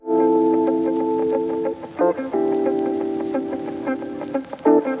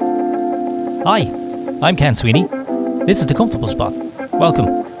Hi, I'm Ken Sweeney. This is The Comfortable Spot.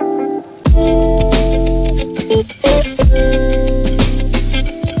 Welcome.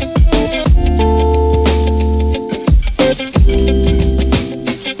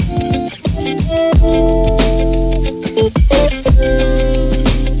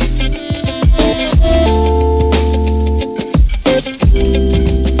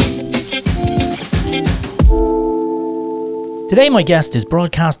 Today my guest is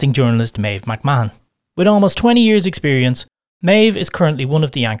broadcasting journalist Méabh McMahon. With almost 20 years experience, Méabh is currently one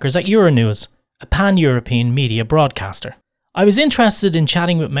of the anchors at Euronews, a pan-European media broadcaster. I was interested in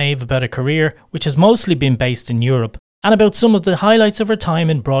chatting with Méabh about a career which has mostly been based in Europe and about some of the highlights of her time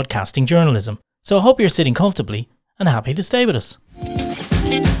in broadcasting journalism. So I hope you're sitting comfortably and happy to stay with us.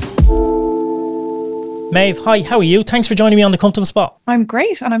 Méabh, hi, how are you? Thanks for joining me on The Comfortable Spot. I'm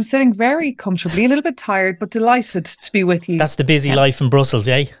great, and I'm sitting very comfortably, a little bit tired, but delighted to be with you. That's the busy life in Brussels,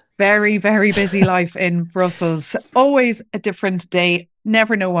 eh? Very, very busy life in Brussels. Always a different day.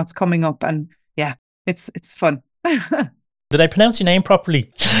 Never know what's coming up, and yeah, it's fun. Did I pronounce your name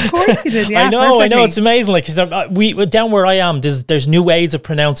properly? Of course you did, yeah. I know, perfectly. it's amazing. Like, 'cause we down where I am, there's new ways of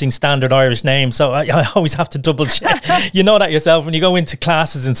pronouncing standard Irish names, so I always have to double check. You know that yourself when you go into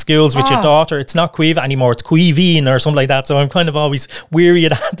classes in schools with your daughter. It's not Cuiva anymore; it's Cuivine or something like that. So I'm kind of always weary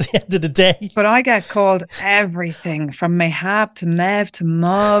at the end of the day. But I get called everything from Méabh to Méabh to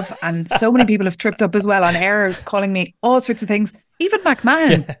Méabh, and so many people have tripped up as well on air calling me all sorts of things. Even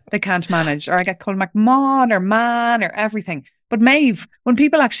McMahon, they can't manage, or I get called McMahon or man or everything. But Méabh, when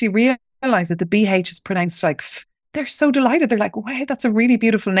people actually realise that the BH is pronounced like F, they're so delighted. They're like, wow, that's a really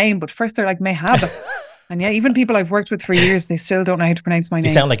beautiful name. But first they're like Méabh. And yeah, even people I've worked with for years, they still don't know how to pronounce my name. You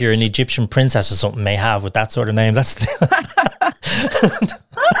sound like you're an Egyptian princess or something, Méabh, with that sort of name. That's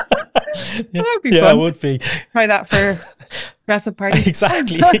Well, that'd be yeah, fun. it would be. Try that for dress-up party.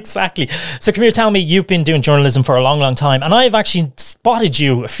 Exactly. So come here, tell me, you've been doing journalism for a long, long time, and I've actually spotted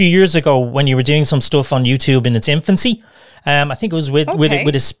you a few years ago when you were doing some stuff on YouTube in its infancy. I think it was with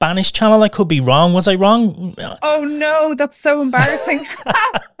a Spanish channel. I could be wrong. Was I wrong? Oh no, that's so embarrassing.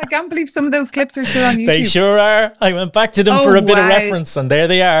 I can't believe some of those clips are still on YouTube. They sure are. I went back to them for a bit of reference, and there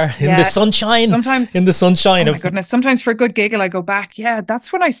they are in the sunshine. Sometimes in the sunshine. Oh my goodness. Sometimes for a good giggle, I go back. Yeah,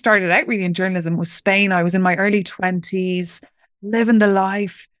 that's when I started out really in journalism, was Spain. I was in my early 20s, living the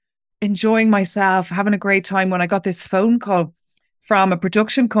life, enjoying myself, having a great time, when I got this phone call from a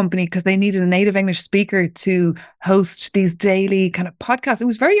production company because they needed a native English speaker to host these daily kind of podcasts. It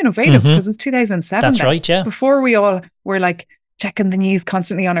was very innovative because it was 2007. That's right, yeah. Before we all were like checking the news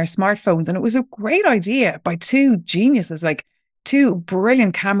constantly on our smartphones. And it was a great idea by two geniuses, like two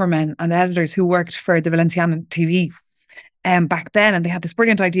brilliant cameramen and editors who worked for the Valenciana TV back then. And they had this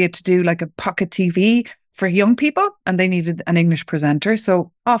brilliant idea to do like a pocket TV for young people, and they needed an English presenter.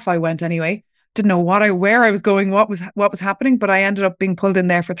 So off I went anyway. Didn't know where I was going, what was happening, but I ended up being pulled in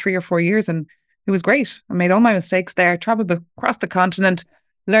there for 3 or 4 years, and it was great. I made all my mistakes there, traveled across the continent,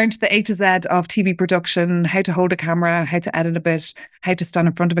 learned the A to Z of TV production, how to hold a camera, how to edit a bit, how to stand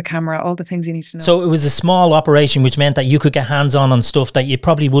in front of a camera, all the things you need to know. So it was a small operation, which meant that you could get hands-on stuff that you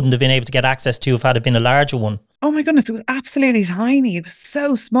probably wouldn't have been able to get access to if it had been a larger one. Oh my goodness, it was absolutely tiny. It was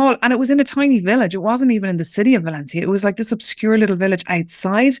so small, and it was in a tiny village. It wasn't even in the city of Valencia. It was like this obscure little village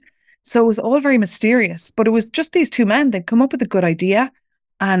outside. So it was all very mysterious, but it was just these two men. They'd come up with a good idea,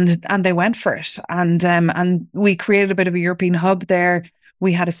 and they went for it. And we created a bit of a European hub there.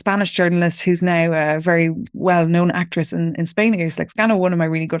 We had a Spanish journalist who's now a very well-known actress in Spain, Iris Lexcano, one of my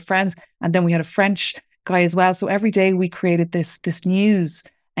really good friends. And then we had a French guy as well. So every day we created this news,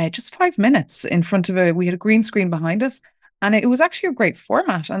 just 5 minutes in front of we had a green screen behind us. And it was actually a great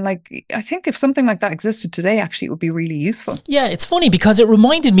format. And like, I think if something like that existed today, actually, it would be really useful. Yeah, it's funny because it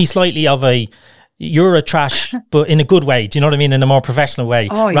reminded me slightly of a Eurotrash, but in a good way. Do you know what I mean? In a more professional way.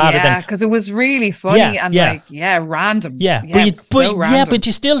 Oh, yeah, because it was really funny and random. Yeah, random. but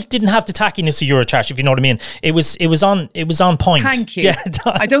you still didn't have the tackiness of Eurotrash, if you know what I mean. It was on point. Thank you. Yeah,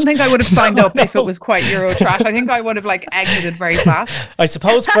 I don't think I would have signed up if it was quite Eurotrash. I think I would have exited very fast. I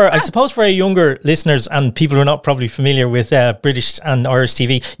suppose for our younger listeners and people who are not probably familiar with British and Irish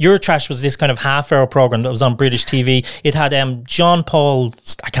TV, Eurotrash was this kind of half-hour program that was on British TV. It had John Paul,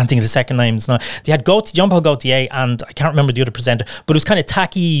 I can't think of the second names now. They had John Paul Gaultier, and I can't remember the other presenter, but it was kind of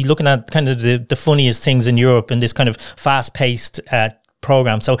tacky, looking at kind of the funniest things in Europe in this kind of fast-paced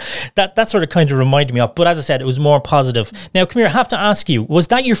program. So that sort of kind of reminded me of, but as I said, it was more positive. Now, come here, I have to ask you, was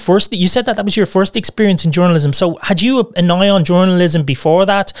that your first, you said that was your first experience in journalism. So had you an eye on journalism before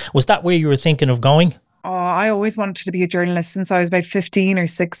that? Was that where you were thinking of going? Oh, I always wanted to be a journalist since I was about 15 or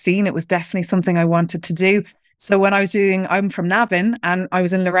 16. It was definitely something I wanted to do. So when I'm from Navan and I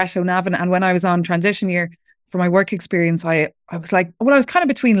was in Loreto, Navan. And when I was on transition year for my work experience, I was like, well, I was kind of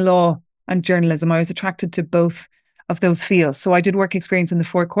between law and journalism. I was attracted to both of those fields. So I did work experience in the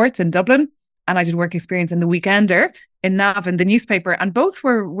Four Courts in Dublin, and I did work experience in the Weekender in Navan, the newspaper. And both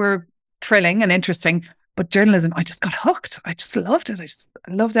were thrilling and interesting. But journalism, I just got hooked. I just loved it.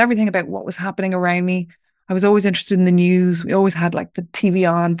 I loved everything about what was happening around me. I was always interested in the news. We always had like the TV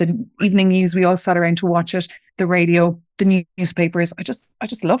on, the evening news. We all sat around to watch it, the radio, the newspapers. I just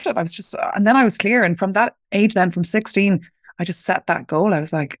loved it. And then I was clear. And from that age, then from 16, I just set that goal. I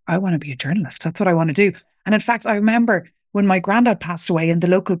was like, I want to be a journalist. That's what I want to do. And in fact, I remember when my granddad passed away and the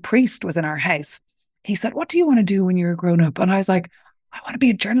local priest was in our house, he said, what do you want to do when you're grown up? And I was like, I want to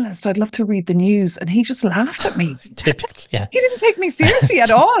be a journalist. I'd love to read the news. And he just laughed at me. Typical, yeah. He didn't take me seriously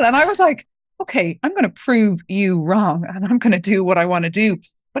at all. And I was like, okay, I'm going to prove you wrong and I'm going to do what I want to do.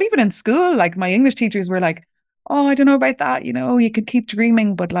 But even in school, like my English teachers were like, oh, I don't know about that. You know, you could keep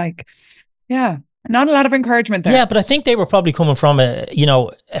dreaming, but like, yeah, not a lot of encouragement there. Yeah, but I think they were probably coming from a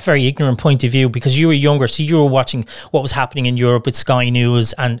very ignorant point of view, because you were younger, so you were watching what was happening in Europe with Sky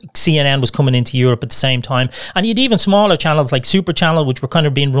News, and CNN was coming into Europe at the same time. And you had even smaller channels like Super Channel, which were kind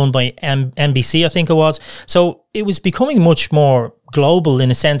of being run by NBC, I think it was. So it was becoming much more global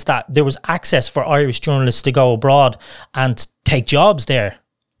in a sense that there was access for Irish journalists to go abroad and take jobs there.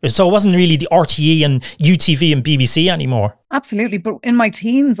 So it wasn't really the RTE and UTV and BBC anymore. Absolutely. But in my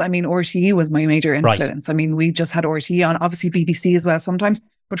teens, I mean, RTE was my major influence. Right. I mean, we just had RTE on, obviously BBC as well sometimes.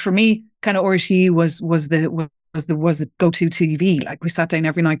 But for me, kind of RTE was the go-to TV. Like we sat down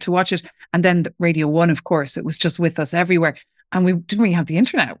every night to watch it. And then Radio 1, of course, it was just with us everywhere. And we didn't really have the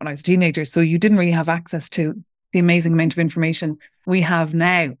internet when I was a teenager. So you didn't really have access to the amazing amount of information we have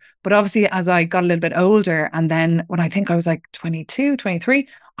now. But obviously, as I got a little bit older, and then when I think I was like 22, 23,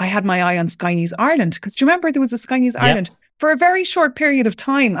 I had my eye on Sky News Ireland. Because do you remember there was a Sky News Ireland for a very short period of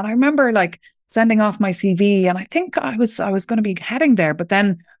time? And I remember like sending off my CV, and I think I was going to be heading there. But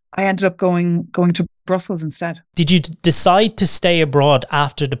then I ended up going to Brussels instead. Did you decide to stay abroad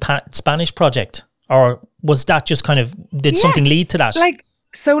after the Spanish project? Or was that just kind of, did something lead to that?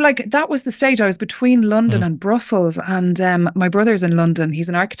 So that was the stage. I was between London and Brussels, and my brother's in London. He's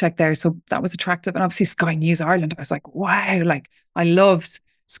an architect there. So that was attractive. And obviously Sky News Ireland, I was like, wow, like I loved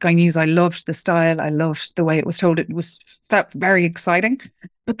Sky News. I loved the style. I loved the way it was told. Felt very exciting.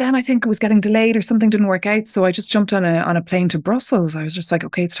 But then I think it was getting delayed or something didn't work out. So I just jumped on a plane to Brussels. I was just like,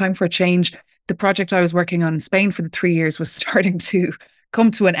 okay, it's time for a change. The project I was working on in Spain for the 3 years was starting to come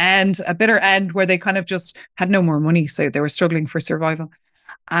to an end, a bitter end, where they kind of just had no more money. So they were struggling for survival.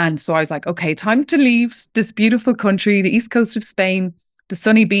 And so I was like, okay, time to leave this beautiful country, the east coast of Spain, the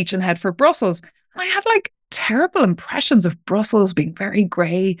sunny beach, and head for Brussels. And I had like terrible impressions of Brussels being very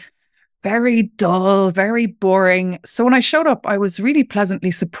grey, very dull, very boring. So when I showed up, I was really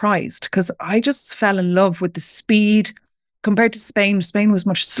pleasantly surprised, because I just fell in love with the speed compared to Spain. Spain was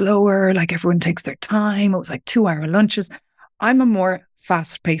much slower, like everyone takes their time. It was like 2-hour lunches. I'm a more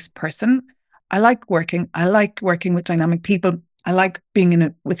fast-paced person. I like working with dynamic people. I like being in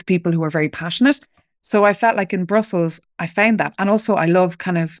it with people who are very passionate. So I felt like in Brussels, I found that. And also I love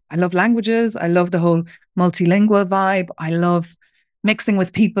languages. I love the whole multilingual vibe. I love mixing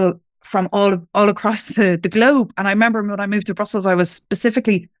with people from all across the globe. And I remember when I moved to Brussels, I was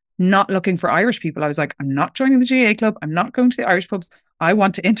specifically not looking for Irish people. I was like, I'm not joining the GA club. I'm not going to the Irish pubs. I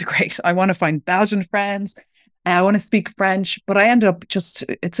want to integrate. I want to find Belgian friends. I want to speak French. But I ended up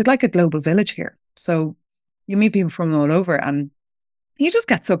it's like a global village here. So you meet people from all over and you just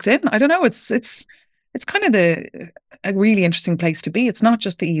get sucked in. I don't know. It's kind of a really interesting place to be. It's not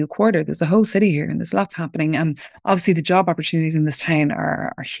just the EU quarter. There's a whole city here and there's lots happening. And obviously the job opportunities in this town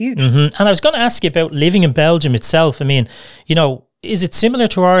are huge. Mm-hmm. And I was going to ask you about living in Belgium itself. I mean, is it similar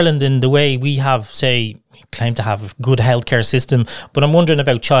to Ireland in the way we have, say, claim to have a good healthcare system, but I'm wondering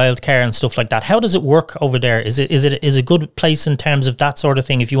about childcare and stuff like that. How does it work over there? Is it a good place in terms of that sort of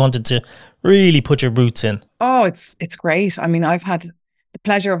thing if you wanted to really put your roots in? Oh, it's great. I mean, I've had the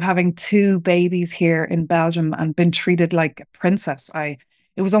pleasure of having 2 babies here in Belgium and been treated like a princess.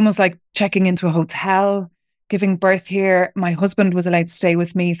 It was almost like checking into a hotel, giving birth here. My husband was allowed to stay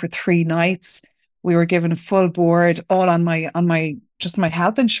with me for 3 nights. We were given a full board, all on my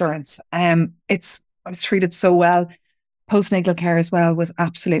health insurance. I was treated so well. Postnatal care as well was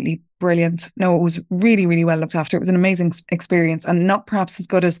absolutely brilliant. No, it was really, really well looked after. It was an amazing experience, and not perhaps as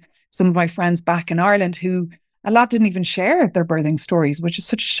good as some of my friends back in Ireland who a lot didn't even share their birthing stories, which is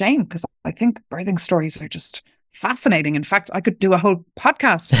such a shame because I think birthing stories are just fascinating. In fact, I could do a whole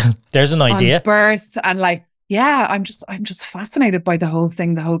podcast. There's an idea. On birth and I'm just fascinated by the whole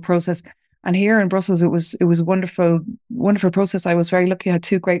thing, the whole process. And here in Brussels, it was a wonderful process. I was very lucky. I had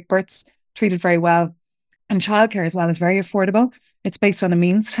two great births, treated very well. And childcare as well is very affordable. It's based on a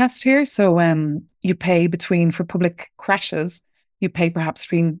means test here. So you pay for public creches, you pay perhaps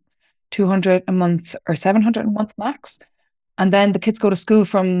between 200 a month or 700 a month max. And then the kids go to school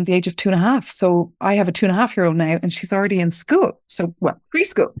from the age of 2.5. So I have a 2.5-year-old now, and she's already in school. So, well,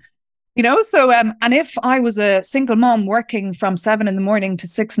 preschool. So and if I was a single mom working from 7 in the morning to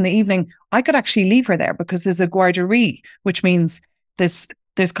 6 in the evening, I could actually leave her there because there's a guarderie, which means there's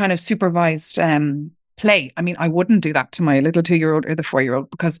kind of supervised play. I mean, I wouldn't do that to my little 2-year-old or the 4-year-old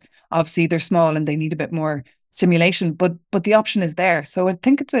because obviously they're small and they need a bit more stimulation, but the option is there. So I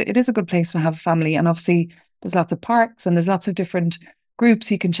think it is a good place to have a family. And obviously there's lots of parks and there's lots of different groups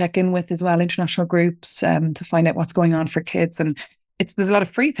you can check in with as well, international groups, to find out what's going on for kids. And there's a lot of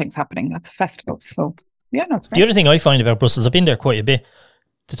free things happening, lots of festivals. So yeah, no, it's great. The other thing I find about Brussels, I've been there quite a bit.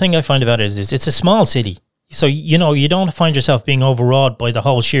 The thing I find about it is it's a small city. So, you don't find yourself being overawed by the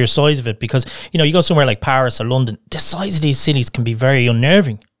whole sheer size of it because, you go somewhere like Paris or London, the size of these cities can be very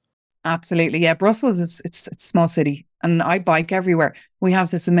unnerving. Absolutely. Yeah. Brussels it's a small city and I bike everywhere. We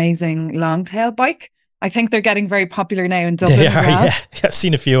have this amazing long tail bike. I think they're getting very popular now in Dublin as well. Yeah. I've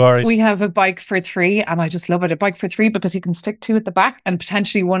seen a few hours. We have a bike for 3 and I just love it. A bike for 3 because you can stick 2 at the back and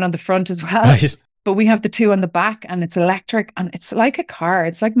potentially 1 on the front as well. Right. But we have the 2 on the back and it's electric and it's like a car.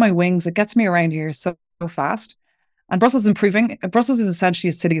 It's like my wings. It gets me around here so fast. And Brussels is improving. Brussels is essentially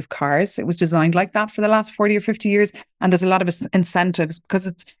a city of cars. It was designed like that for the last 40 or 50 years. And there's a lot of incentives because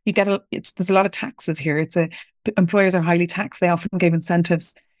there's a lot of taxes here. Employers are highly taxed. They often gave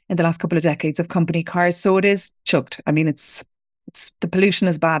incentives in the last couple of decades of company cars. So it is chucked. I mean, it's the pollution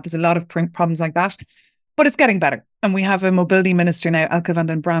is bad. There's a lot of problems like that, but it's getting better. And we have a mobility minister now, Elke van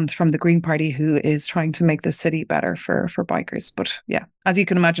den Brandt from the Green Party, who is trying to make the city better for bikers. But yeah, as you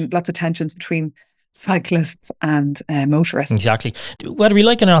can imagine, lots of tensions between cyclists and motorists. Exactly. Whether we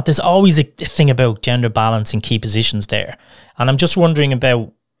like it or not, there's always a thing about gender balance and key positions there. And I'm just wondering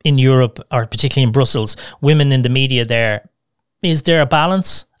about in Europe, or particularly in Brussels, women in the media there, is there a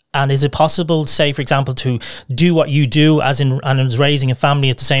balance? And is it possible, say, for example, to do what you do and raising a family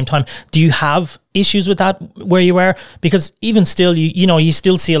at the same time? Do you have issues with that where you are? Because even still, you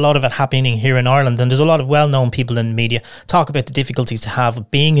still see a lot of it happening here in Ireland. And there's a lot of well-known people in the media talk about the difficulties to have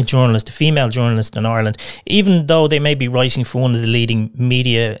being a journalist, a female journalist in Ireland, even though they may be writing for one of the leading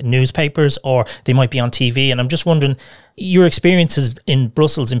media newspapers or they might be on TV. And I'm just wondering, your experiences in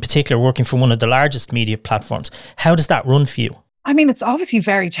Brussels in particular, working for one of the largest media platforms, how does that run for you? I mean, it's obviously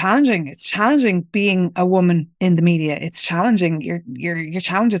very challenging. It's challenging being a woman in the media. It's challenging. Your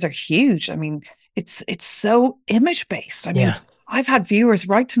challenges are huge. I mean, it's so image based. I mean, I've had viewers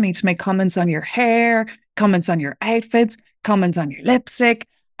write to me to make comments on your hair, comments on your outfits, comments on your lipstick.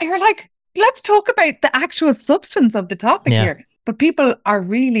 And you're like, let's talk about the actual substance of the topic here. But people are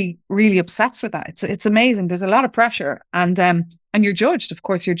really, really obsessed with that. It's amazing. There's a lot of pressure, and you're judged. Of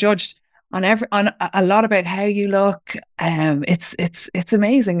course, you're judged on a lot about how you look. It's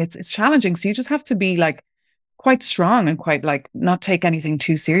amazing. It's challenging. So you just have to be like quite strong and quite like not take anything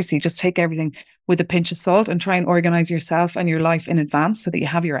too seriously. Just take everything with a pinch of salt and try and organize yourself and your life in advance so that you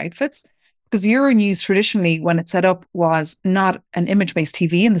have your outfits. Because Euronews traditionally, when it set up, was not an image-based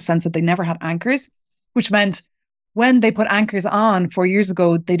TV in the sense that they never had anchors, which meant when they put anchors on 4 years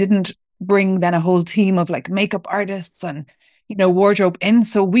ago, they didn't bring then a whole team of like makeup artists and wardrobe in.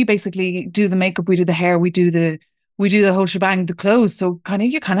 So we basically do the makeup, we do the hair, we do the whole shebang, the clothes. So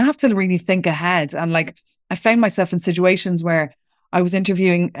you kind of have to really think ahead. And like, I found myself in situations where I was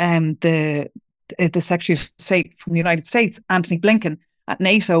interviewing the Secretary of State from the United States, Anthony Blinken, at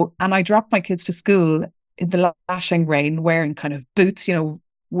NATO, and I dropped my kids to school in the lashing rain wearing kind of boots,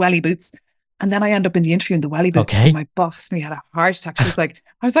 welly boots. And then I end up in the interview in the welly boots. And my boss, we had a heart attack. I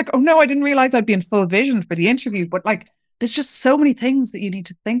was like, oh no, I didn't realize I'd be in full vision for the interview. But like, there's just so many things that you need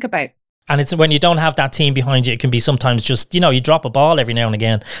to think about. And it's when you don't have that team behind you, it can be sometimes just, you drop a ball every now and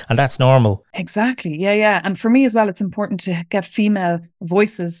again, and that's normal. Exactly. Yeah. And for me as well, it's important to get female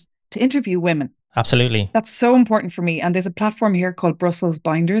voices to interview women. Absolutely. That's so important for me. And there's a platform here called Brussels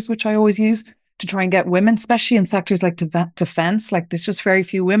Binders, which I always use to try and get women, especially in sectors like defense. Like there's just very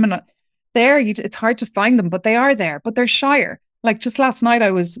few women there. It's hard to find them, but they are there, but they're shyer. Like just last night, I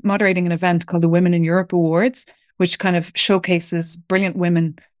was moderating an event called the Women in Europe Awards, which kind of showcases brilliant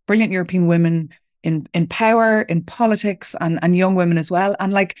European women in power, in politics, and young women as well.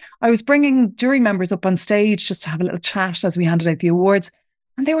 And like, I was bringing jury members up on stage just to have a little chat as we handed out the awards.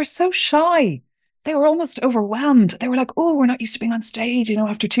 And they were so shy. They were almost overwhelmed. They were like, oh, we're not used to being on stage,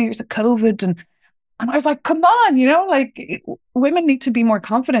 after 2 years of COVID. And I was like, come on, women need to be more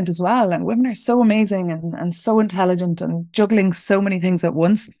confident as well. And women are so amazing and so intelligent and juggling so many things at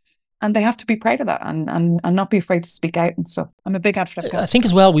once. And they have to be proud of that and not be afraid to speak out and stuff. I'm a big advocate of that. I think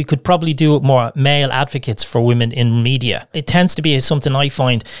as well, we could probably do more male advocates for women in media. It tends to be something I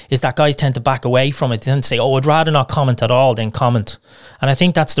find is that guys tend to back away from it. They tend to say, oh, I'd rather not comment at all than comment. And I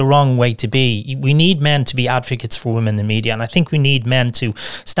think that's the wrong way to be. We need men to be advocates for women in media. And I think we need men to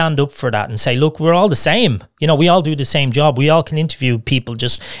stand up for that and say, look, we're all the same. We all do the same job. We all can interview people.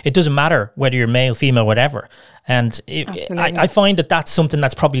 Just, it doesn't matter whether you're male, female, whatever. And I find that that's something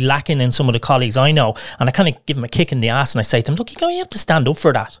that's probably lacking in some of the colleagues I know. And I kind of give them a kick in the ass and I say to them, look, you have to stand up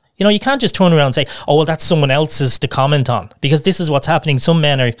for that. You can't just turn around and say, oh, well, that's someone else's to comment on, because this is what's happening. Some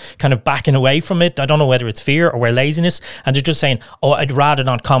men are kind of backing away from it. I don't know whether it's fear or laziness. And they're just saying, oh, I'd rather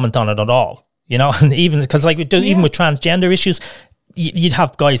not comment on it at all. And even because even with transgender issues, you'd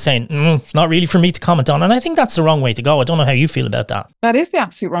have guys saying, it's not really for me to comment on. And I think that's the wrong way to go. I don't know how you feel about that. That is the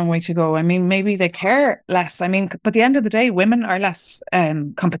absolute wrong way to go. I mean, maybe they care less. I mean, but at the end of the day, women are less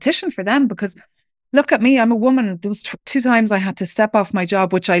competition for them, because look at me, I'm a woman. There was 2 times I had to step off my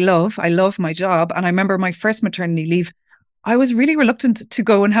job, which I love. I love my job. And I remember my first maternity leave, I was really reluctant to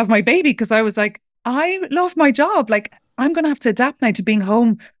go and have my baby, because I was like, I love my job. Like, I'm going to have to adapt now to being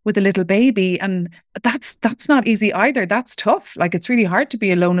home with a little baby. And that's not easy either. That's tough. Like, it's really hard to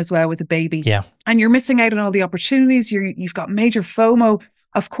be alone as well with a baby. Yeah. And you're missing out on all the opportunities. You've got major FOMO.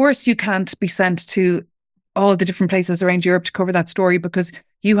 Of course, you can't be sent to all the different places around Europe to cover that story, because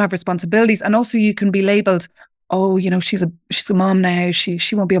you have responsibilities. And also you can be labeled, oh, she's a mom now. She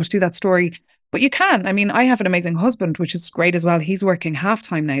won't be able to do that story. But you can. I mean, I have an amazing husband, which is great as well. He's working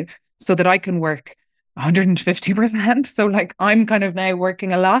half-time now so that I can work 150%. So like, I'm kind of now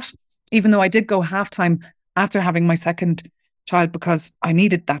working a lot, even though I did go half-time after having my second child, because I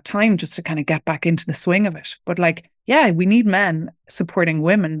needed that time just to kind of get back into the swing of it. But like, yeah, we need men supporting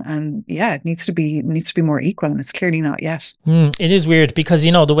women, and yeah, it needs to be more equal, and it's clearly not yet. It is weird, because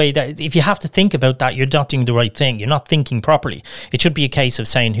the way that if you have to think about that, you're not doing the right thing. You're not thinking properly. It should be a case of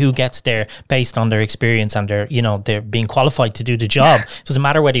saying who gets there based on their experience and they're being qualified to do the job. It doesn't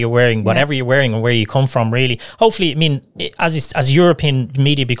matter whether you're wearing whatever you're wearing or where you come from, really. Hopefully, I mean, as European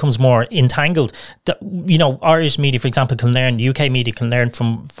media becomes more entangled, Irish media, for example, can learn, UK media can learn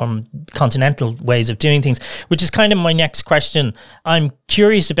from continental ways of doing things, which is kind of my next question. I'm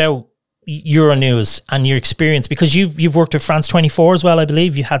curious about Euronews and your experience, because you've worked with France 24 as well, I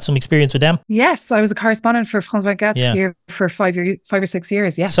believe. You had some experience with them. Yes, I was a correspondent for France 24 here for 5 or 6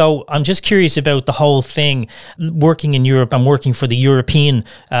 years. Yes. So I'm just curious about the whole thing, working in Europe and working for the European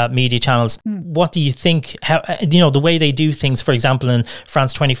media channels. What do you think? How the way they do things, for example, in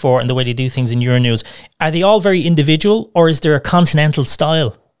France 24 and the way they do things in Euronews, are they all very individual, or is there a continental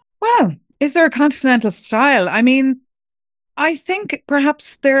style? Well, is there a continental style? I mean, I think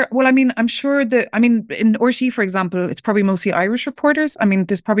perhaps I'm sure in RTÉ, for example, it's probably mostly Irish reporters. I mean,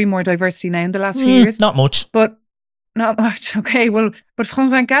 there's probably more diversity now in the last few years. Not much. But not much. Okay. Well, but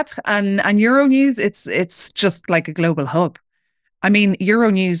France 24 and Euronews, it's just like a global hub. I mean,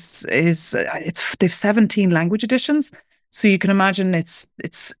 Euronews they've 17 language editions. So you can imagine it's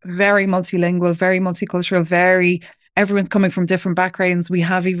very multilingual, very multicultural, everyone's coming from different backgrounds. We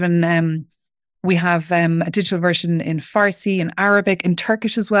have even a digital version in Farsi, in Arabic, in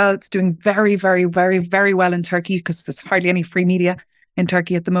Turkish as well. It's doing very, very, very, very well in Turkey, because there's hardly any free media in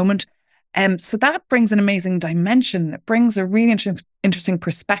Turkey at the moment. So that brings an amazing dimension. It brings a really interesting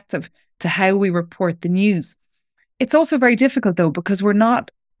perspective to how we report the news. It's also very difficult, though, because we're not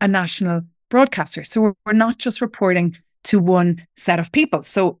a national broadcaster. So we're not just reporting to one set of people.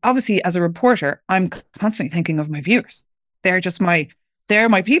 So obviously, as a reporter, I'm constantly thinking of my viewers. They're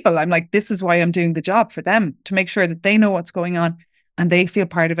my people. I'm like, this is why I'm doing the job for them, to make sure that they know what's going on and they feel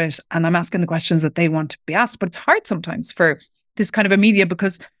part of it. And I'm asking the questions that they want to be asked. But it's hard sometimes for this kind of a media,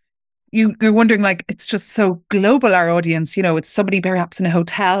 because you're wondering, like, it's just so global, our audience. It's somebody perhaps in a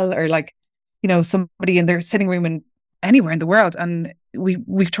hotel, or like, somebody in their sitting room and anywhere in the world. And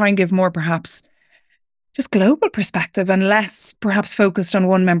we try and give more perhaps just global perspective and less perhaps focused on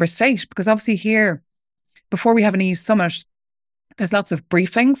one member state. Because obviously here, before we have an EU summit, there's lots of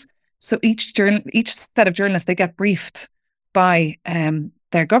briefings. So each set of journalists, they get briefed by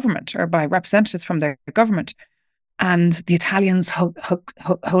their government, or by representatives from their government. And the Italians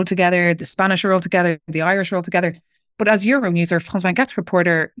hold together, the Spanish are all together, the Irish are all together. But as Euronews or France 24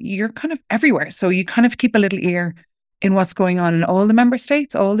 reporter, you're kind of everywhere. So you kind of keep a little ear in what's going on in all the member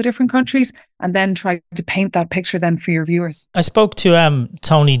states, all the different countries, and then try to paint that picture then for your viewers. I spoke to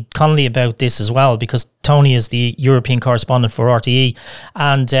Tony Connolly about this as well, because Tony is the European correspondent for RTE,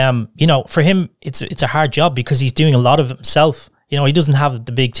 and for him it's a hard job because he's doing a lot of it himself. He doesn't have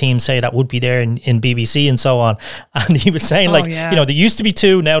the big team, say, that would be there in BBC and so on. And he was saying, there used to be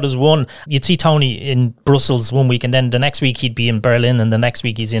two, now there's one. You'd see Tony in Brussels one week, and then the next week he'd be in Berlin, and the next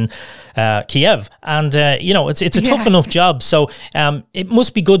week he's in Kiev. And, it's a tough enough job. So it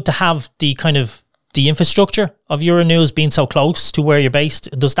must be good to have the kind of the infrastructure of Euronews being so close to where you're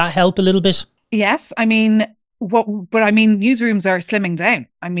based. Does that help a little bit? Yes. I mean, newsrooms are slimming down.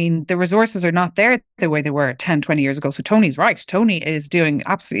 I mean, the resources are not there the way they were 10, 20 years ago. So Tony's right. Tony is doing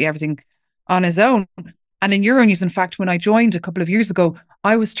absolutely everything on his own. And in Euronews, in fact, when I joined a couple of years ago,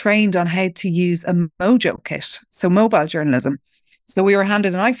 I was trained on how to use a Mojo kit. So mobile journalism. So we were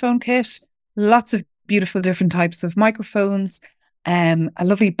handed an iPhone kit, lots of beautiful different types of microphones, a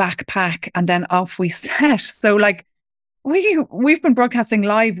lovely backpack, and then off we set. So we've been broadcasting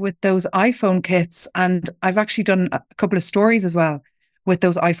live with those iPhone kits, and I've actually done a couple of stories as well with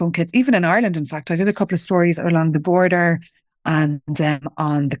those iPhone kits. Even in Ireland, in fact, I did a couple of stories along the border and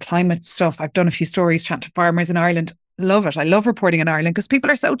on the climate stuff. I've done a few stories chatting to farmers in Ireland. Love it. I love reporting in Ireland because people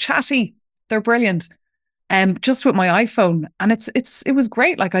are so chatty. They're brilliant. Just with my iPhone, and it was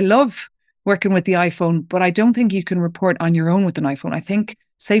great. Like, I love working with the iPhone, but I don't think you can report on your own with an iPhone. I think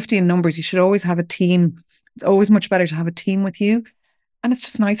safety in numbers. You should always have a team. It's always much better to have a team with you. And it's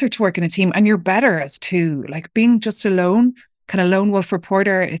just nicer to work in a team. And you're better as two. Like, being just alone, kind of lone wolf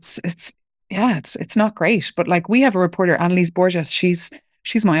reporter, it's not great. But like, we have a reporter, Annalise Borges. She's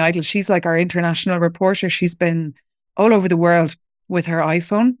my idol. She's like our international reporter. She's been all over the world with her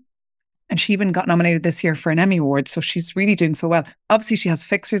iPhone. And she even got nominated this year for an Emmy Award. So she's really doing so well. Obviously, she has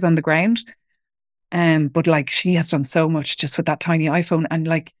fixers on the ground. But like, she has done so much just with that tiny iPhone. And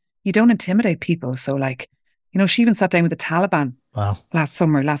like, you don't intimidate people. So like, she even sat down with the Taliban last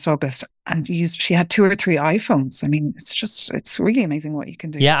August, and she had 2 or 3 iPhones. I mean, it's really amazing what you can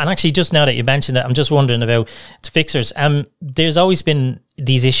do. Yeah, and actually, just now that you mentioned it, I'm just wondering about fixers. There's always been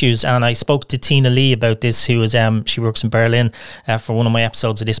these issues, and I spoke to Tina Lee about this, who is she works in Berlin for one of my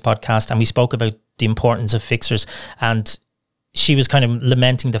episodes of this podcast, and we spoke about the importance of fixers, and she was kind of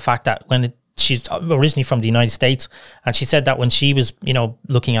lamenting the fact that she's originally from the United States, and she said that when she was,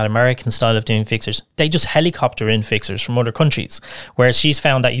 looking at American style of doing fixers, they just helicopter in fixers from other countries, whereas she's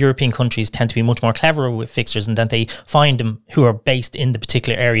found that European countries tend to be much more cleverer with fixers, and that they find them who are based in the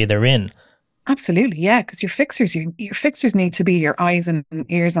particular area they're in. Absolutely, yeah, because your fixers need to be your eyes and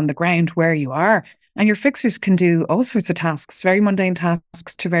ears on the ground where you are, and your fixers can do all sorts of tasks, very mundane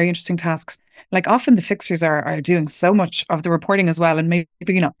tasks to very interesting tasks. Like, often the fixers are doing so much of the reporting as well, and maybe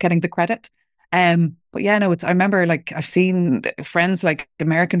you're not getting the credit. But yeah, no, I remember, like, I've seen friends, like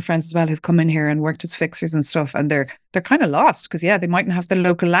American friends as well, who've come in here and worked as fixers and stuff, and they're kind of lost because they mightn't have the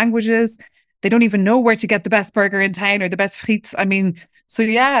local languages. They don't even know where to get the best burger in town or the best frites. I mean, so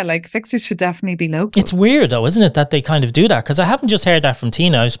yeah, like, fixers should definitely be local. It's weird though, isn't it, that they kind of do that? Because I haven't just heard that from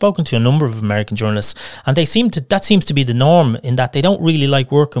Tina. I've spoken to a number of American journalists, and that seems to be the norm, in that they don't really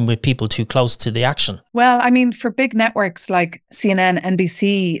like working with people too close to the action. Well, I mean, for big networks like CNN,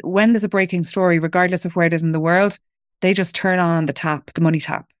 NBC, when there's a breaking story, regardless of where it is in the world, they just turn on the money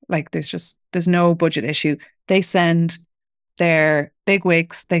tap. Like, there's no budget issue. They send their big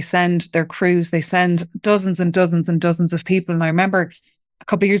wigs, they send their crews, they send dozens and dozens and dozens of people. And I remember a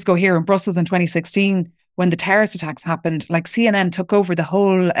couple of years ago here in Brussels in 2016, when the terrorist attacks happened, like, CNN took over the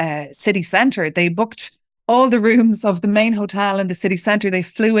whole city centre. They booked all the rooms of the main hotel in the city centre. They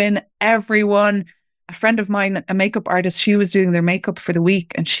flew in everyone. A friend of mine, a makeup artist, she was doing their makeup for the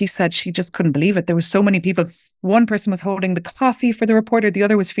week, and she said she just couldn't believe it. There was so many people. One person was holding the coffee for the reporter. The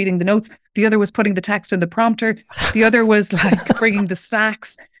other was feeding the notes. The other was putting the text in the prompter. The other was like bringing the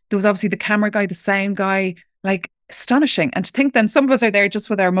snacks. There was obviously the camera guy, the sound guy, like, astonishing. And to think then some of us are there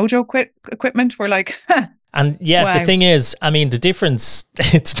just with our Mojo equipment. We're like, huh. And yeah, wow. The thing is, I mean, the difference,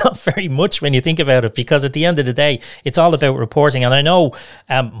 it's not very much when you think about it, because at the end of the day, it's all about reporting. And I know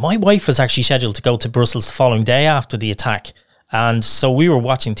my wife was actually scheduled to go to Brussels the following day after the attack. And so we were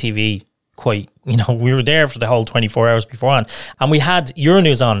watching TV we were there for the whole 24 hours beforehand, and we had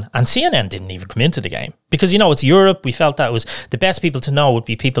Euronews on, and CNN didn't even come into the game because, it's Europe. We felt that it was the best people to know would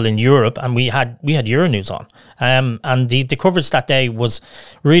be people in Europe, and we had Euronews on. And the coverage that day was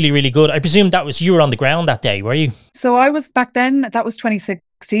really, really good. I presume you were on the ground that day, were you? So I was, back then, that was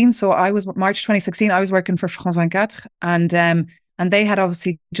 2016. So I was March 2016, I was working for France 24, and And they had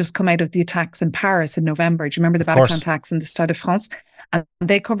obviously just come out of the attacks in Paris in November. Do you remember the Bataclan attacks in the Stade de France? And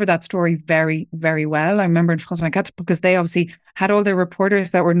they covered that story very, very well. I remember in France 24 because they obviously had all their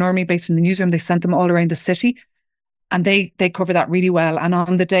reporters that were normally based in the newsroom. They sent them all around the city. And they covered that really well. And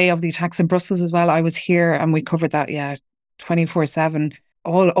on the day of the attacks in Brussels as well, I was here and we covered that, 24/7,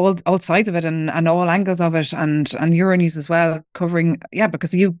 all sides of it and all angles of it, and Euronews as well, covering,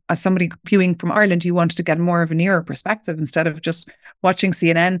 because you, as somebody viewing from Ireland, you wanted to get more of a nearer perspective instead of just watching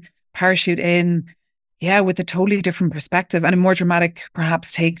CNN, parachute in, with a totally different perspective and a more dramatic,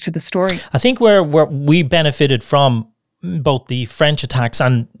 perhaps, take to the story. I think where we benefited from both the French attacks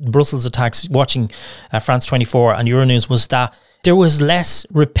and Brussels attacks, watching France 24 and Euronews, was that there was less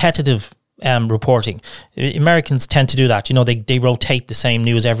repetitive reporting. Americans tend to do that. They rotate the same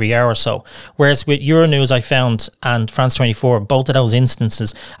news every hour or so. Whereas with Euronews, I found, and France 24, both of those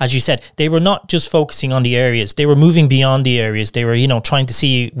instances, as you said, they were not just focusing on the areas. They were moving beyond the areas. They were, trying to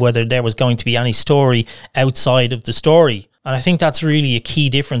see whether there was going to be any story outside of the story. And I think that's really a key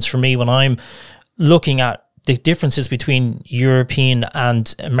difference for me when I'm looking at the differences between European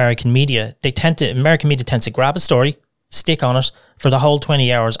and American media. American media tends to grab a story, stick on it for the whole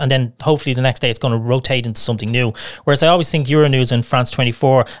 20 hours, and then hopefully the next day it's going to rotate into something new. Whereas I always think Euronews and France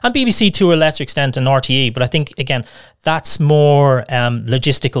 24 and BBC to a lesser extent and RTE, but I think, again, that's more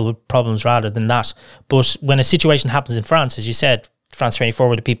logistical problems rather than that. But when a situation happens in France, as you said, France 24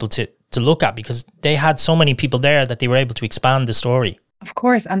 were the people to look at because they had so many people there that they were able to expand the story. Of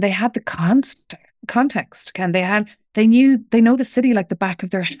course, and they had the context, Ken. They know the city like the back of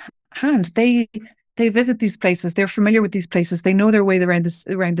their hand. They visit these places. They're familiar with these places. They know their way around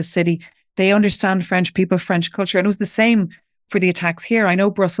the city. They understand French people, French culture. And it was the same for the attacks here. I know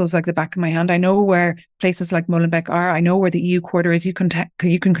Brussels like the back of my hand. I know where places like Molenbeek are. I know where the EU quarter is. You can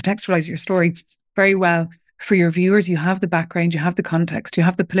contextualize your story very well for your viewers. You have the background, you have the context, you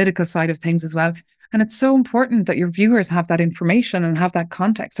have the political side of things as well. And it's so important that your viewers have that information and have that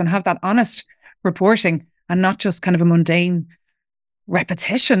context and have that honest reporting and not just kind of a mundane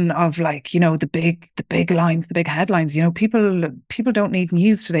repetition of the big lines, the big headlines. People don't need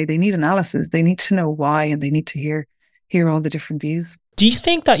news today. They need analysis. They need to know why, and they need to hear all the different views. Do you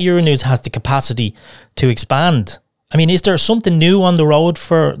think that Euronews has the capacity to expand? I mean, is there something new on the road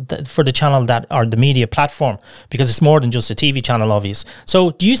for the channel or the media platform? Because it's more than just a TV channel, obvious.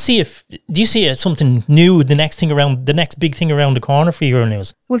 So do you see something new, the next big thing around the corner for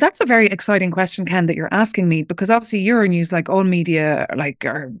Euronews? Well, that's a very exciting question, Ken, that you're asking me, because obviously Euronews, like all media,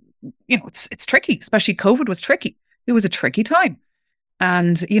 it's tricky. Especially COVID was tricky. It was a tricky time.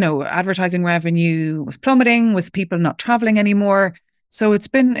 And, advertising revenue was plummeting with people not traveling anymore. So it's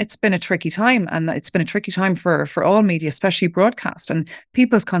been a tricky time, and it's been a tricky time for all media, especially broadcast, and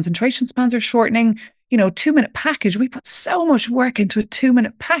people's concentration spans are shortening. 2-minute package. We put so much work into a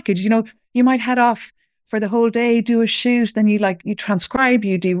 2-minute package. You might head off for the whole day, do a shoot, then you transcribe,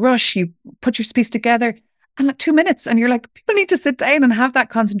 you de-rush, you put your piece together, and 2 minutes, and you're like, people need to sit down and have that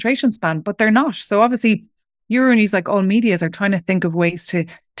concentration span, but they're not. So obviously Euronews, like all medias, are trying to think of ways to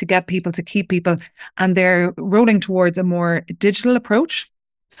get people, to keep people, and they're rolling towards a more digital approach.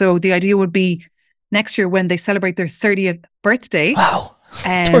 So the idea would be next year when they celebrate their 30th birthday. Wow.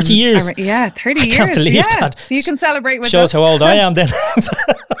 30 years. 30 years. I can't believe that. So you can celebrate with Shows how old I am then.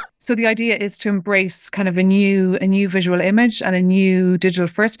 So the idea is to embrace kind of a new visual image and a new digital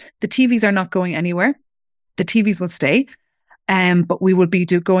first. The TVs are not going anywhere. The TVs will stay. But we will be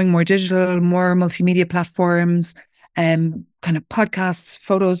going more digital, more multimedia platforms, kind of podcasts,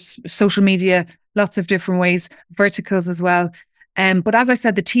 photos, social media, lots of different ways, verticals as well. But as I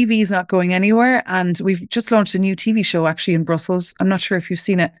said, the TV is not going anywhere. And we've just launched a new TV show actually in Brussels. I'm not sure if you've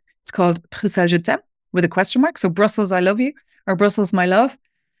seen it. It's called Bruxelles Je t'aime with a question mark. So Brussels, I love you, or Brussels, my love.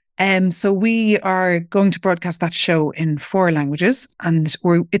 So we are going to broadcast that show in 4 languages, and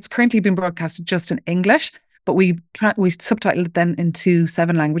it's currently been broadcasted just in English, but we subtitled it then into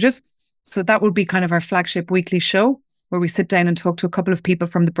 7 languages. So that will be kind of our flagship weekly show where we sit down and talk to a couple of people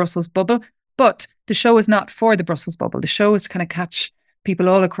from the Brussels bubble. But the show is not for the Brussels bubble. The show is to kind of catch people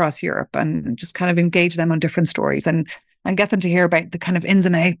all across Europe and just kind of engage them on different stories and get them to hear about the kind of ins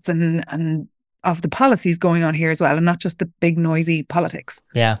and outs and of the policies going on here as well, and not just the big noisy politics.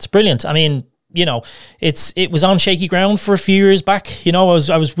 Yeah, it's brilliant. I mean, it was on shaky ground for a few years back. I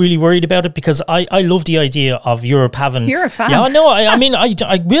was really worried about it because I love the idea of Europe having. You're a fan. Yeah, no, I mean, I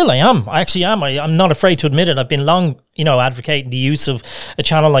am. I actually am. I'm not afraid to admit it. I've been long, advocating the use of a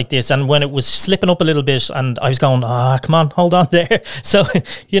channel like this. And when it was slipping up a little bit, and I was going, come on, hold on there. So,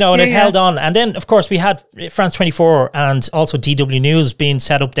 it held on. And then, of course, we had France 24 and also DW News being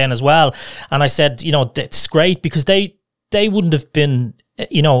set up then as well. And I said, it's great because they they wouldn't have been,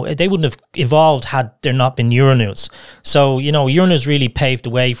 they wouldn't have evolved had there not been Euronews. So, Euronews really paved the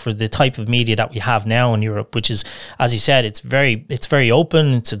way for the type of media that we have now in Europe, which is, as you said, it's very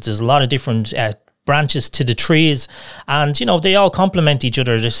open. There's a lot of different branches to the trees, and they all complement each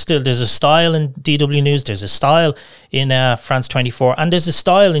other. There's a style in DW News, there's a style in France 24, and there's a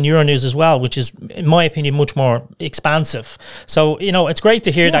style in Euronews as well, which is, in my opinion, much more expansive. So it's great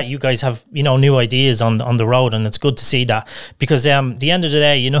to hear that you guys have new ideas on the road, and it's good to see that, because the end of the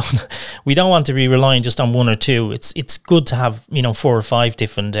day, we don't want to be relying just on one or two. It's good to have 4 or 5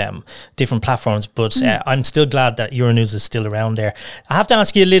 different platforms, but I'm still glad that Euronews is still around there. I have to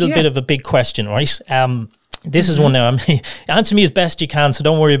ask you a little bit of a big question, right? This is one now. Answer me as best you can, so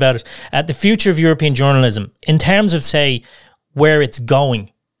don't worry about it. The future of European journalism, in terms of, say, where it's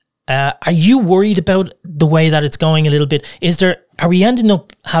going, are you worried about the way that it's going a little bit? Are we ending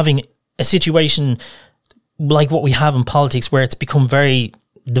up having a situation like what we have in politics, where it's become very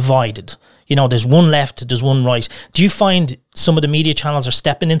divided? There's one left, there's one right. Do you find some of the media channels are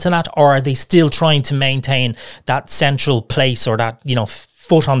stepping into that, or are they still trying to maintain that central place, or that,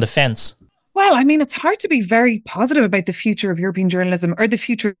 foot on the fence? Well, I mean, it's hard to be very positive about the future of European journalism, or the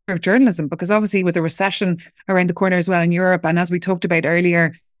future of journalism, because obviously with the recession around the corner as well in Europe, and as we talked about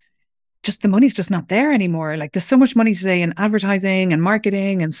earlier, just the money's just not there anymore. Like, there's so much money today in advertising and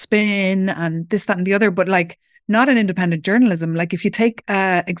marketing and spin and this, that and the other, but like not in independent journalism. Like, if you take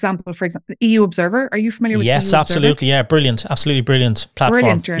example, for example, EU Observer, are you familiar with EU Observer? Yes, absolutely. Yeah, brilliant. Absolutely brilliant platform.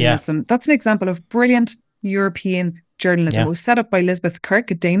 Brilliant journalism. Yeah. That's an example of brilliant European journalism. It was set up by Lisbeth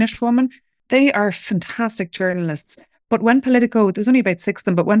Kirk, a Danish woman. They are fantastic journalists. But when Politico, there was only about 6 of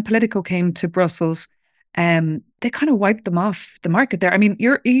them, but when Politico came to Brussels, they kind of wiped them off the market there. I mean,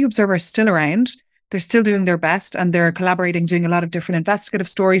 your EU Observer is still around. They're still doing their best, and they're collaborating, doing a lot of different investigative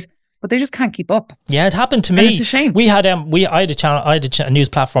stories, but they just can't keep up. Yeah, it happened to me. And it's a shame. I had a channel, I had a news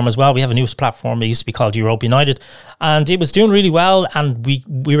platform as well. We have a news platform. It used to be called Europe United, and it was doing really well. And we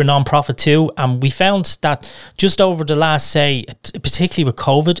were non-profit too. And we found that just over the last, say, particularly with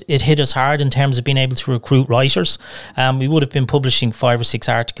COVID, it hit us hard in terms of being able to recruit writers. We would have been publishing 5 or 6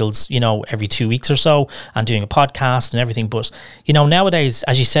 articles, every 2 weeks or so, and doing a podcast and everything. But nowadays,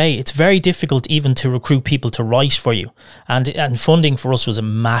 as you say, it's very difficult even to recruit people to write for you. And funding for us was a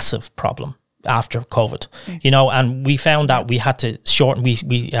massive problem after COVID, and we found that we had to shorten.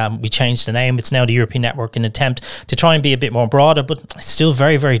 We changed the name. It's now the European Network, in an attempt to try and be a bit more broader, but it's still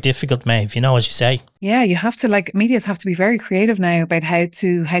very, very difficult, Maeve, as you say. Yeah, you have to, medias have to be very creative now about how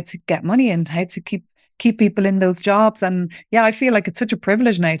to get money and how to keep people in those jobs. And yeah, I feel like it's such a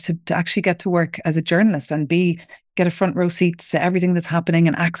privilege now to actually get to work as a journalist and get a front row seat to everything that's happening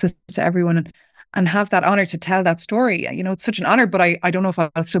and access to everyone, and have that honor to tell that story. It's such an honor, but I don't know if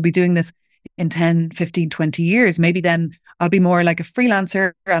I'll still be doing this in 10, 15, 20 years. Maybe then I'll be more like a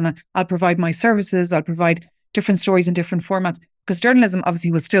freelancer, and I'll provide my services. I'll provide different stories in different formats, because journalism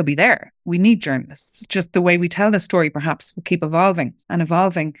obviously will still be there. We need journalists. Just the way we tell the story perhaps will keep evolving and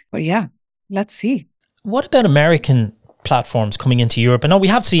evolving. But yeah, let's see. What about American platforms coming into Europe? I know we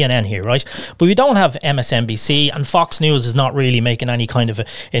have CNN here, right? But we don't have MSNBC, and Fox News is not really making any kind of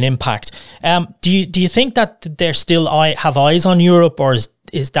an impact. Do you think that they're still have eyes on Europe, or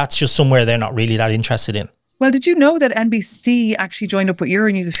is that just somewhere they're not really that interested in? Well, did you know that NBC actually joined up with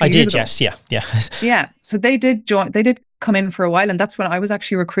Euronews a few years ago? Yes, yeah. Yeah, so they did come in for a while, and that's when I was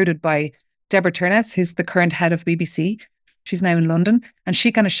actually recruited by Deborah Turness, who's the current head of BBC. She's now in London, and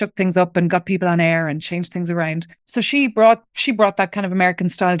she kind of shook things up and got people on air and changed things around. So she brought that kind of American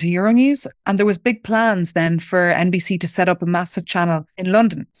style to Euronews, and there was big plans then for NBC to set up a massive channel in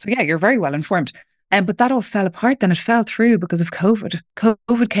London. So yeah, you're very well informed. But that all fell apart. Then it fell through because of COVID.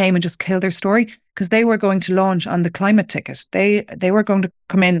 COVID came and just killed their story, because they were going to launch on the climate ticket. They were going to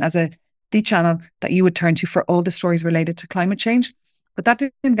come in as the channel that you would turn to for all the stories related to climate change. But that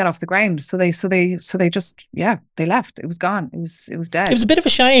didn't get off the ground. So they just, they left. It was gone. It was dead. It was a bit of a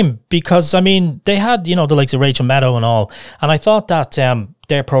shame, because, I mean, they had, the likes of Rachel Maddow and all. And I thought that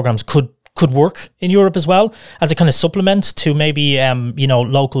their programs could work in Europe as well, as a kind of supplement to maybe,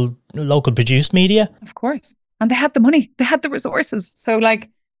 local produced media. Of course. And they had the money. They had the resources. So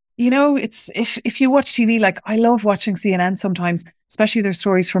it's if you watch TV, I love watching CNN sometimes, especially their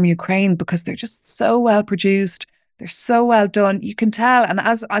stories from Ukraine, because they're just so well produced. They're so well done. You can tell. And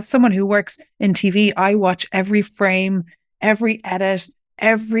as someone who works in TV, I watch every frame, every edit,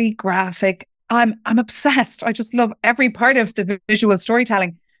 every graphic. I'm obsessed. I just love every part of the visual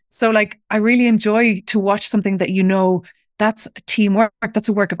storytelling. So I really enjoy to watch something that that's a teamwork. That's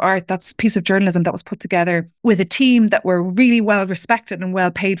a work of art. That's a piece of journalism that was put together with a team that were really well respected and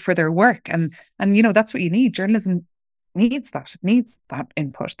well paid for their work. And that's what you need. Journalism needs that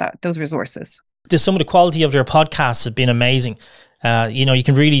input, those resources. Some of the quality of their podcasts have been amazing. You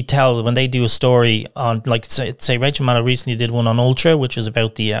can really tell when they do a story on, like, say Rachel Maddow recently did one on Ultra, which was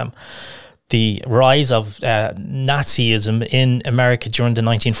about the rise of Nazism in America during the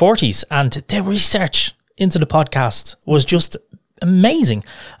 1940s, and the research into the podcast was just amazing.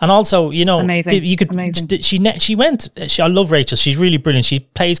 And also, amazing. I love Rachel. She's really brilliant. She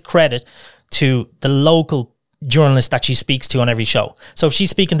pays credit to the local journalist that she speaks to on every show. So if she's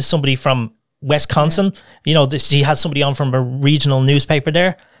speaking to somebody from Wisconsin, she has somebody on from a regional newspaper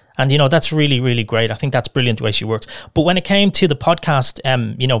there. And, that's really, really great. I think that's brilliant the way she works. But when it came to the podcast,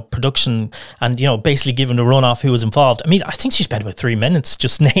 production and, basically giving the run off who was involved, I mean, I think she spent about 3 minutes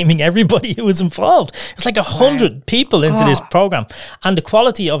just naming everybody who was involved. It's like 100 people into this program. And the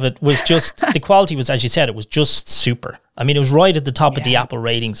quality of it was as you said, it was just super. I mean, it was right at the top of the Apple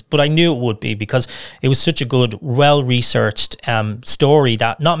ratings, but I knew it would be because it was such a good, well-researched story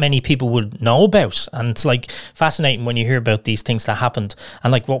that not many people would know about. And it's like fascinating when you hear about these things that happened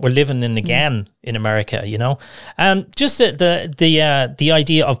and like what we're living in again in America, Just the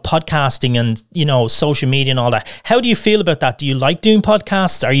idea of podcasting and, social media and all that. How do you feel about that? Do you like doing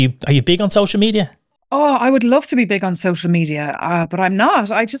podcasts? Are you big on social media? Oh, I would love to be big on social media, but I'm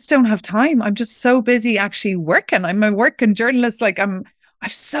not. I just don't have time. I'm just so busy actually working. I'm a working journalist. Like I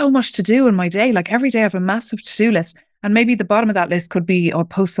have so much to do in my day. Like every day I have a massive to-do list, and maybe the bottom of that list could be I'll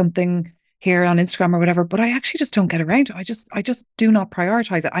post something here on Instagram or whatever, but I actually just don't get around to it. I just do not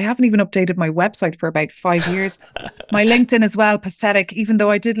prioritize it. I haven't even updated my website for about 5 years. My LinkedIn as well, pathetic, even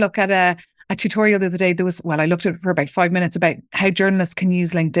though I did look at a tutorial the other day. I looked at it for about 5 minutes about how journalists can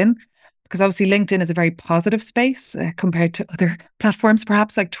use LinkedIn. Because obviously LinkedIn is a very positive space compared to other platforms,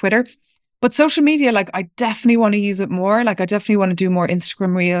 perhaps like Twitter. But social media, like I definitely want to use it more. Like I definitely want to do more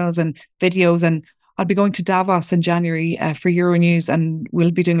Instagram reels and videos. And I'll be going to Davos in January for Euronews, and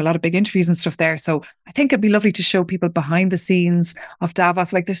we'll be doing a lot of big interviews and stuff there. So I think it'd be lovely to show people behind the scenes of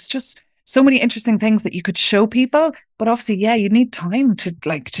Davos. Like there's just so many interesting things that you could show people. But obviously, you need time to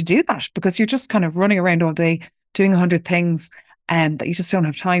do that because you're just kind of running around all day doing 100 things. That you just don't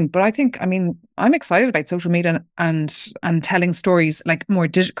have time. But I'm excited about social media and telling stories, like more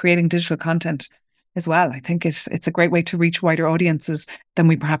creating digital content as well. I think it's a great way to reach wider audiences than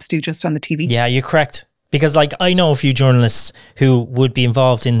we perhaps do just on the TV. Yeah, you're correct. Because I know a few journalists who would be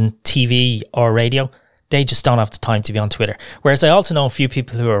involved in TV or radio. They just don't have the time to be on Twitter. Whereas I also know a few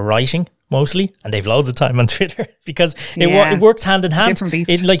people who are writing mostly, and they've loads of time on Twitter because it works hand in hand.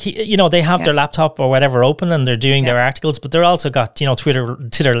 They have their laptop or whatever open and they're doing their articles, but they're also got, Twitter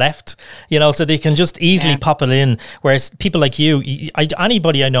to their left, so they can just easily pop it in. Whereas people like you,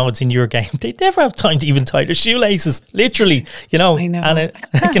 anybody I know that's in your game, they never have time to even tie their shoelaces, literally, I know. And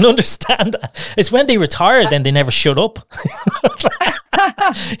I can understand that. It's when they retire, then they never shut up.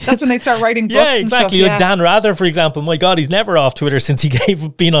 That's when they start writing books. Yeah, exactly. Like Dan Rather, for example. My God, he's never off Twitter since he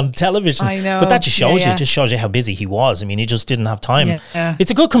been on television. I know. But that just shows you. It just shows you how busy he was. I mean, he just didn't have time. Yeah.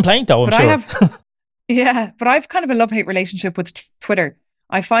 It's a good complaint, though. I'm sure. But I've kind of a love-hate relationship with Twitter.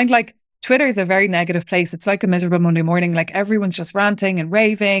 I find like Twitter is a very negative place. It's like a miserable Monday morning. Like everyone's just ranting and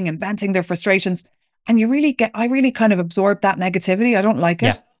raving and venting their frustrations, and I really kind of absorb that negativity. I don't like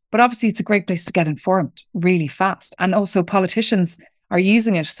it. Yeah. But obviously, it's a great place to get informed really fast. And also, politicians are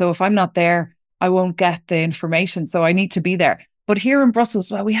using it. So if I'm not there, I won't get the information. So I need to be there. But here in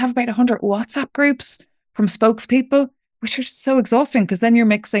Brussels, we have about 100 WhatsApp groups from spokespeople, which are so exhausting because then you're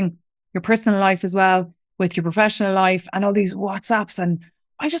mixing your personal life as well with your professional life and all these WhatsApps. And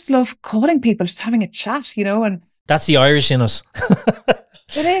I just love calling people, just having a chat, and that's the Irish in us.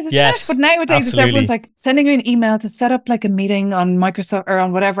 It is, yes, but nowadays it's everyone's like sending me an email to set up like a meeting on Microsoft or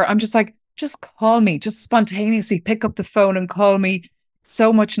on whatever. I'm just like, just call me, just spontaneously pick up the phone and call me.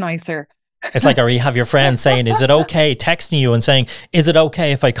 So much nicer. It's like, or you have your friend saying, is it okay, texting you and saying, is it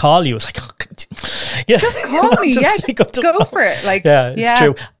okay if I call you? It's like, just call me. Just go for it. Like, it's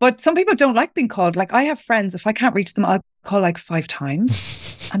true. But some people don't like being called. Like I have friends, if I can't reach them, I'll call like 5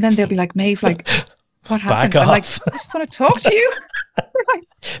 times. And then they'll be like, Maeve, like, what happened? I'm like, I just want to talk to you. Like,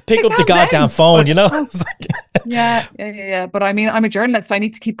 pick up the goddamn phone, Yeah. But I mean, I'm a journalist. I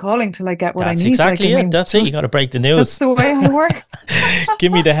need to keep calling till I get what I need. That's exactly it. That's it. You got to break the news. That's the way I work.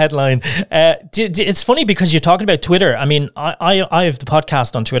 Give me the headline. It's funny because you're talking about Twitter. I mean, I have the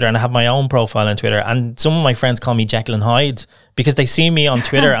podcast on Twitter and I have my own profile on Twitter. And some of my friends call me Jekyll and Hyde because they see me on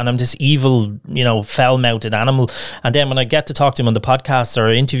Twitter and I'm this evil, foul-mouthed animal. And then when I get to talk to them on the podcast or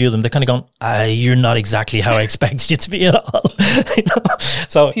interview them, they're kind of going, you're not exactly how I expected you to be at all.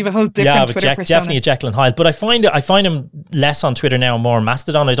 So you have a whole different Twitter persona. Definitely a Jekyll and Hyde. But I find him less on Twitter now, more on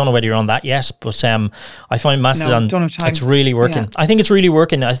Mastodon. I don't know whether you're on that yet, but I find Mastodon, don't have time. It's really working. Yeah. I think it's really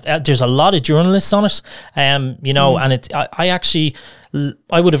working. There's a lot of journalists on it, and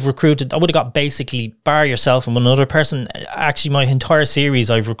I would have got basically, bar yourself and one other person, actually my entire series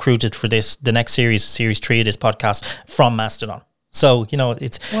I've recruited for the next series 3 of this podcast from Mastodon. So,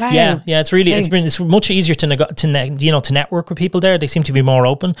 it's, it's much easier to network with people there. They seem to be more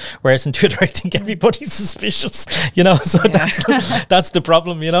open, whereas in Twitter, I think everybody's suspicious, so that's the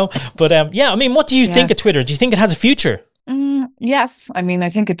problem, But, what do you think of Twitter? Do you think it has a future? Yes. I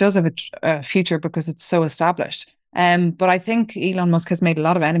think it does have a future because it's so established. But I think Elon Musk has made a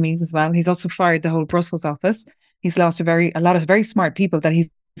lot of enemies as well. He's also fired the whole Brussels office. He's lost a lot of very smart people that he's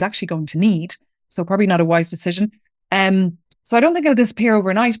actually going to need. So probably not a wise decision. So I don't think it'll disappear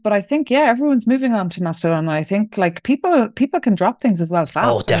overnight, but I think, everyone's moving on to Mastodon. I think people can drop things as well fast.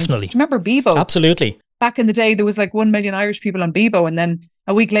 Oh, definitely. Do you remember Bebo? Absolutely. Back in the day, there was 1 million Irish people on Bebo, and then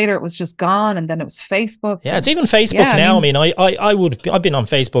a week later it was just gone, and then it was Facebook. Yeah, it's even Facebook now. I've been on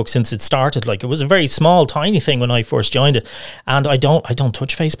Facebook since it started. It was a very small, tiny thing when I first joined it, and I don't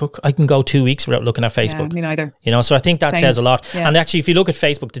touch Facebook. I can go 2 weeks without looking at Facebook. Yeah, me neither. So I think that says a lot. Yeah. And actually, if you look at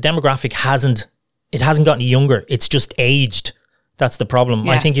Facebook, the demographic hasn't gotten younger. It's just aged. That's the problem.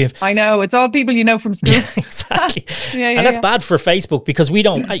 Yes, I think I know. It's all people you know from school. Yeah, exactly. And that's bad for Facebook because we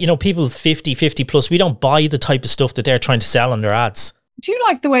don't, people 50 plus, we don't buy the type of stuff that they're trying to sell on their ads. Do you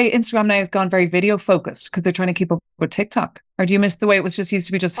like the way Instagram now has gone very video focused because they're trying to keep up with TikTok? Or do you miss the way it was just used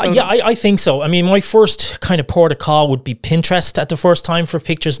to be just photos? Yeah, I think so. My first kind of port of call would be Pinterest at the first time for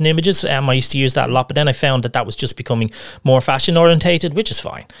pictures and images. I used to use that a lot, but then I found that was just becoming more fashion orientated, which is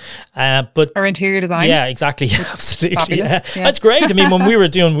fine. Or interior design. Yeah, exactly. Yeah, absolutely. Yeah. That's great. when we were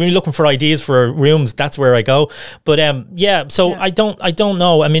looking for ideas for rooms, that's where I go. But I don't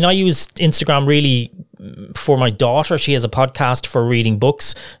know. I use Instagram really for my daughter. She has a podcast for reading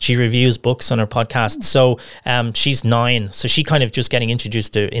books. She reviews books on her podcast. So she's 9. So she kind of just getting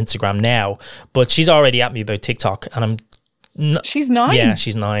introduced to Instagram now, but she's already at me about TikTok, and she's 9. Yeah,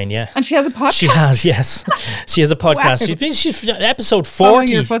 she's 9. Yeah, and she has a podcast. She has, yes, she has a podcast. Wow. She's episode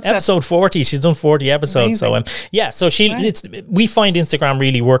 40. Episode 40. She's done 40 episodes. Amazing. So we find Instagram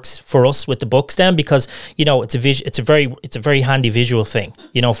really works for us with the books then because it's a very handy visual thing.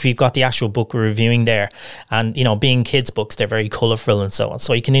 If you've got the actual book we're reviewing there, and being kids' books, they're very colourful and so on.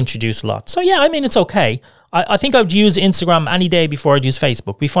 So you can introduce a lot. So it's okay. I think I would use Instagram any day before I'd use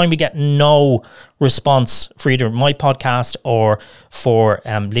Facebook. We find we get no response for either my podcast or for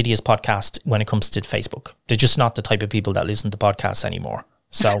Lydia's podcast when it comes to Facebook. They're just not the type of people that listen to podcasts anymore.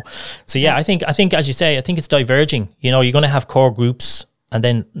 So I think as you say, I think it's diverging. You're going to have core groups, and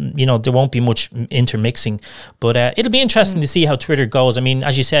then, there won't be much intermixing. But it'll be interesting to see how Twitter goes.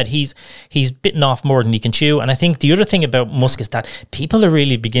 As you said, he's bitten off more than he can chew. And I think the other thing about Musk is that people are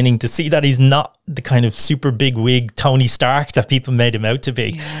really beginning to see that he's not the kind of super big wig Tony Stark that people made him out to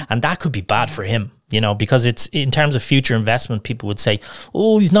be. Yeah. And that could be bad for him. Because it's in terms of future investment, people would say,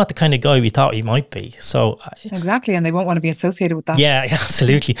 oh, he's not the kind of guy we thought he might be. So exactly. And they won't want to be associated with that. Yeah,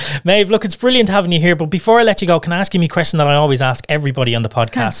 absolutely. Maeve, look, it's brilliant having you here. But before I let you go, can I ask you a question that I always ask everybody on the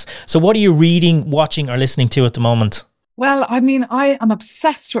podcast? So what are you reading, watching or listening to at the moment? Well, I am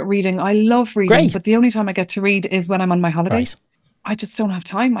obsessed with reading. I love reading. Great. But the only time I get to read is when I'm on my holidays. Right. I just don't have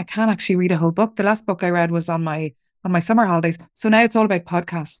time. I can't actually read a whole book. The last book I read was on my summer holidays. So now it's all about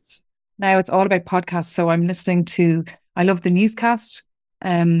podcasts. So I'm listening to, I love the newscast.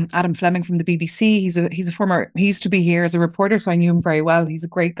 Adam Fleming from the BBC. He used to be here as a reporter, so I knew him very well. He's a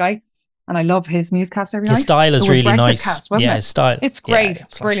great guy. And I love his newscast every night. His style is really nice. His style. It's great. Yeah,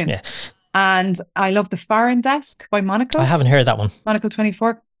 it's brilliant. Yeah. And I love The Foreign Desk by Monaco. I haven't heard that one. Monaco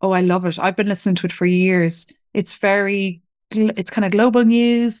 24. Oh, I love it. I've been listening to it for years. It's kind of global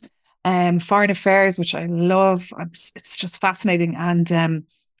news, foreign affairs, which I love. It's just fascinating. And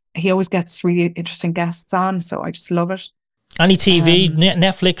he always gets really interesting guests on, so I just love it. Any TV,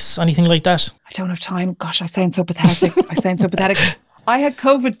 Netflix, anything like that? I don't have time. Gosh, I sound so pathetic. I had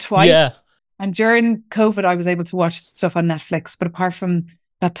COVID twice, and during COVID, I was able to watch stuff on Netflix. But apart from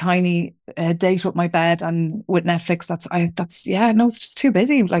that tiny date with my bed and with Netflix, it's just too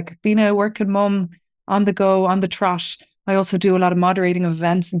busy. Like being a working mum, on the go, on the trot. I also do a lot of moderating of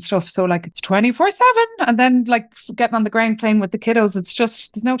events and stuff. So it's 24/7, and then getting on the ground playing with the kiddos. It's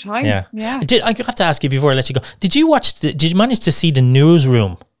just, there's no time. Yeah. I have to ask you before I let you go. Did you manage to see The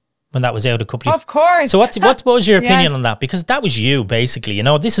Newsroom when that was out a couple of Of course. So what was your opinion Yes. on that? Because that was you, basically. You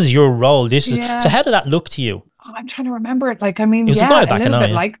know, this is your role. So how did that look to you? Oh, I'm trying to remember it. Like, I mean, It was a yeah, while a back, I little know, bit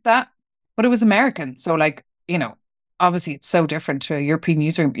yeah. like that, but it was American. So, like, you know, obviously it's so different to a European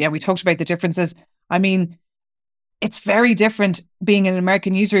newsroom. Yeah, we talked about the differences. I mean, it's very different being in an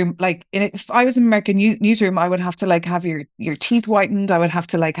American newsroom. Like, if I was in an American newsroom, I would have to like have your teeth whitened. I would have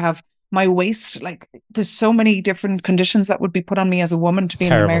to like have my waist. Like, there's so many different conditions that would be put on me as a woman to be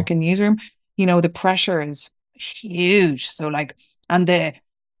in an Terrible. American newsroom. You know, the pressure is huge. So, like, and the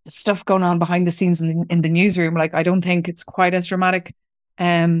stuff going on behind the scenes in the newsroom, like, I don't think it's quite as dramatic,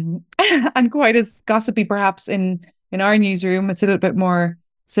 and quite as gossipy perhaps in our newsroom. It's a little bit more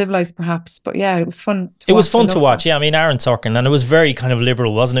civilized perhaps, but yeah, it was fun to It was watch. I fun to loved watch. that. Yeah, I mean, Aaron Sorkin, and it was very kind of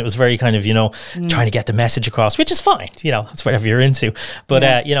liberal, wasn't it? It was very kind of, trying to get the message across, which is fine. That's whatever you're into. But,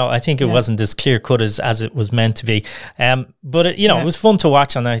 I think it wasn't as clear cut as it was meant to be. But, it was fun to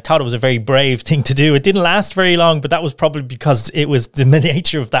watch, and I thought it was a very brave thing to do. It didn't last very long, but that was probably because it was the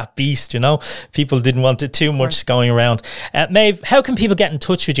nature of that beast, People didn't want it too much going around. Maeve, how can people get in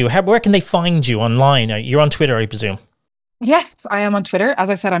touch with you? Where can they find you online? You're on Twitter, I presume. Yes, I am on Twitter. As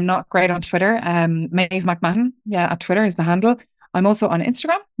I said, I'm not great on Twitter. Méabh McMahon, at Twitter is the handle. I'm also on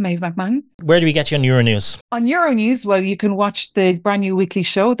Instagram, Méabh McMahon. Where do we get you on Euronews? On Euronews, well, you can watch the brand new weekly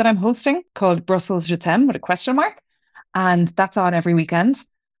show that I'm hosting called Brussels Je t'aime with a question mark. And that's on every weekend.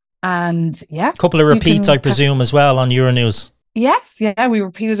 And A couple of repeats, I presume, as well on Euronews. Yes, we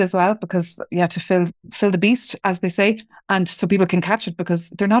repeat it as well because to fill the beast, as they say, and so people can catch it because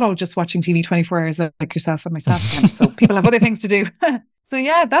they're not all just watching TV 24 hours like yourself and myself. So people have other things to do. So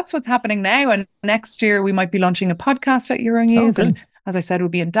that's what's happening now. And next year we might be launching a podcast at Euronews. And as I said, we'll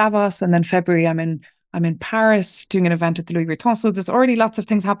be in Davos. And then February I'm in Paris doing an event at the Louis Vuitton. So there's already lots of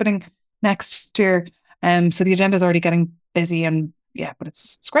things happening next year. So the agenda is already getting busy, and but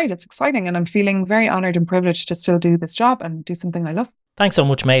it's great. It's exciting. And I'm feeling very honored and privileged to still do this job and do something I love. Thanks so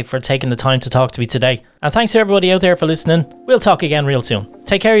much, Maeve, for taking the time to talk to me today. And thanks to everybody out there for listening. We'll talk again real soon.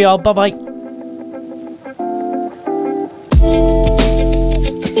 Take care, y'all. Bye-bye.